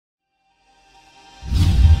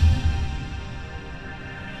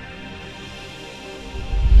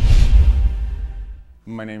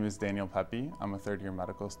My name is Daniel Pepe. I'm a third-year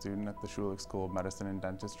medical student at the Schulich School of Medicine and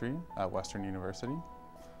Dentistry at Western University.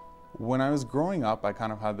 When I was growing up, I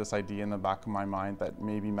kind of had this idea in the back of my mind that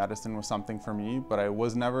maybe medicine was something for me, but I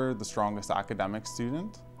was never the strongest academic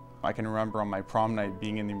student. I can remember on my prom night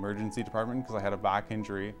being in the emergency department because I had a back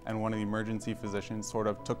injury, and one of the emergency physicians sort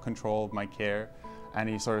of took control of my care, and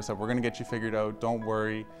he sort of said, "We're going to get you figured out, don't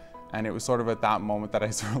worry." And it was sort of at that moment that I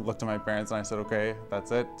sort of looked at my parents and I said, okay,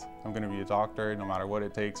 that's it. I'm going to be a doctor no matter what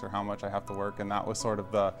it takes or how much I have to work. And that was sort of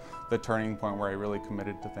the turning point where I really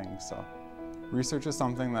committed to things. So research is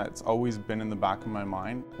something that's always been in the back of my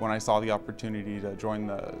mind. When I saw the opportunity to join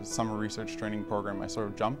the summer research training program, I sort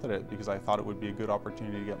of jumped at it because I thought it would be a good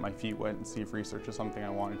opportunity to get my feet wet and see if research is something I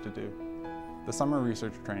wanted to do. The summer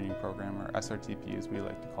research training program, or SRTP as we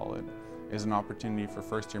like to call it, is an opportunity for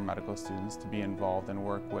first-year medical students to be involved and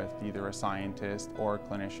work with either a scientist or a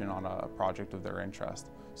clinician on a project of their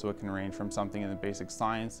interest. So it can range from something in the basic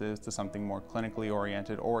sciences to something more clinically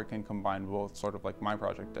oriented, or it can combine both, sort of like my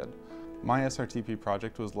project did. My SRTP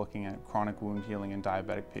project was looking at chronic wound healing in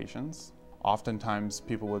diabetic patients. Oftentimes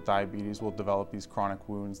people with diabetes will develop these chronic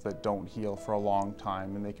wounds that don't heal for a long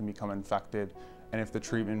time and they can become infected. And if the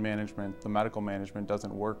treatment management, the medical management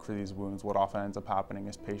doesn't work for these wounds, what often ends up happening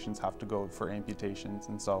is patients have to go for amputations.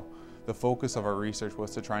 And so the focus of our research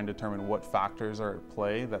was to try and determine what factors are at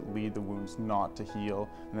play that lead the wounds not to heal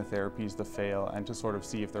and the therapies to fail, and to sort of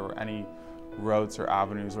see if there were any routes or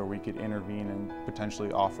avenues where we could intervene and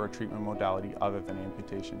potentially offer a treatment modality other than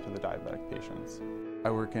amputation to the diabetic patients. I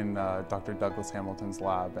work in Dr. Douglas Hamilton's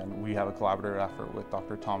lab, and we have a collaborative effort with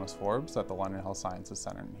Dr. Thomas Forbes at the London Health Sciences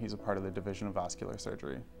Centre. He's a part of the Division of Vascular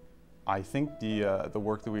Surgery. I think the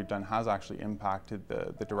work that we've done has actually impacted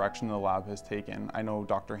the direction the lab has taken. I know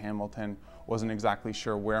Dr. Hamilton wasn't exactly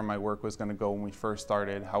sure where my work was going to go when we first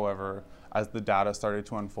started. However, as the data started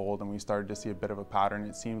to unfold and we started to see a bit of a pattern,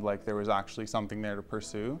 it seemed like there was actually something there to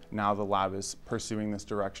pursue. Now the lab is pursuing this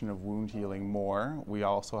direction of wound healing more. We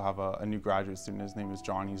also have a new graduate student, his name is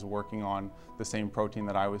John. He's working on the same protein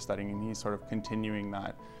that I was studying, and he's sort of continuing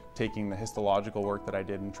that, taking the histological work that I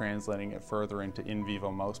did and translating it further into in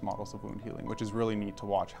vivo mouse models of wound healing, which is really neat to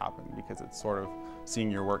watch happen because it's sort of seeing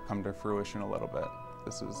your work come to fruition a little bit.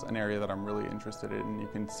 This is an area that I'm really interested in, and you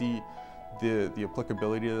can see the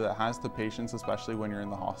applicability that it has to patients, especially when you're in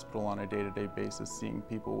the hospital on a day-to-day basis, seeing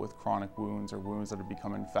people with chronic wounds or wounds that have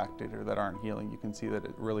become infected or that aren't healing. You can see that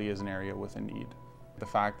it really is an area with a need. The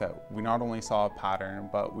fact that we not only saw a pattern,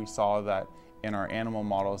 but we saw that in our animal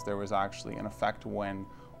models there was actually an effect when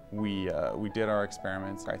we did our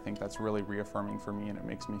experiments. I think that's really reaffirming for me, and it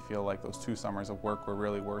makes me feel like those 2 summers of work were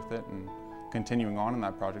really worth it, and continuing on in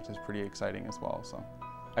that project is pretty exciting as well. So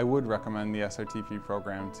I would recommend the SRTP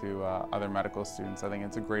program to other medical students. I think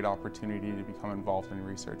it's a great opportunity to become involved in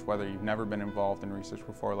research, whether you've never been involved in research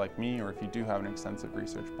before like me, or if you do have an extensive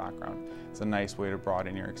research background. It's a nice way to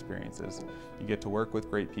broaden your experiences. You get to work with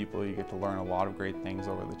great people, you get to learn a lot of great things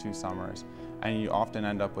over the 2 summers, and you often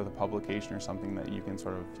end up with a publication or something that you can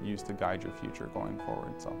sort of use to guide your future going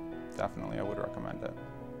forward. So definitely I would recommend it.